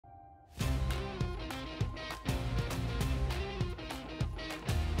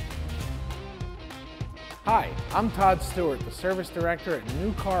Hi, I'm Todd Stewart, the Service Director at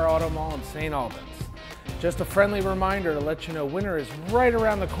New Car Auto Mall in St. Albans. Just a friendly reminder to let you know winter is right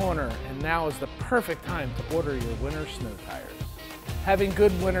around the corner, and now is the perfect time to order your winter snow tires. Having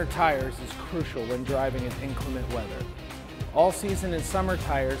good winter tires is crucial when driving in inclement weather. All-season and summer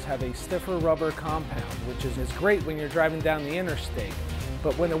tires have a stiffer rubber compound, which is great when you're driving down the interstate.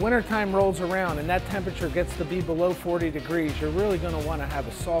 But when the wintertime rolls around and that temperature gets to be below 40 degrees, you're really going to want to have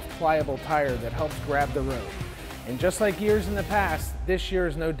a soft, pliable tire that helps grab the road. And just like years in the past, this year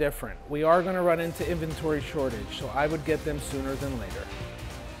is no different. We are going to run into inventory shortage, so I would get them sooner than later.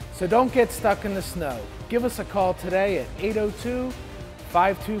 So don't get stuck in the snow. Give us a call today at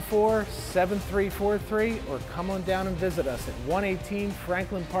 802-524-7343 or come on down and visit us at 118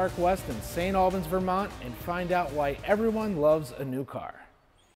 Franklin Park West in St. Albans, Vermont, and find out why everyone loves a new car.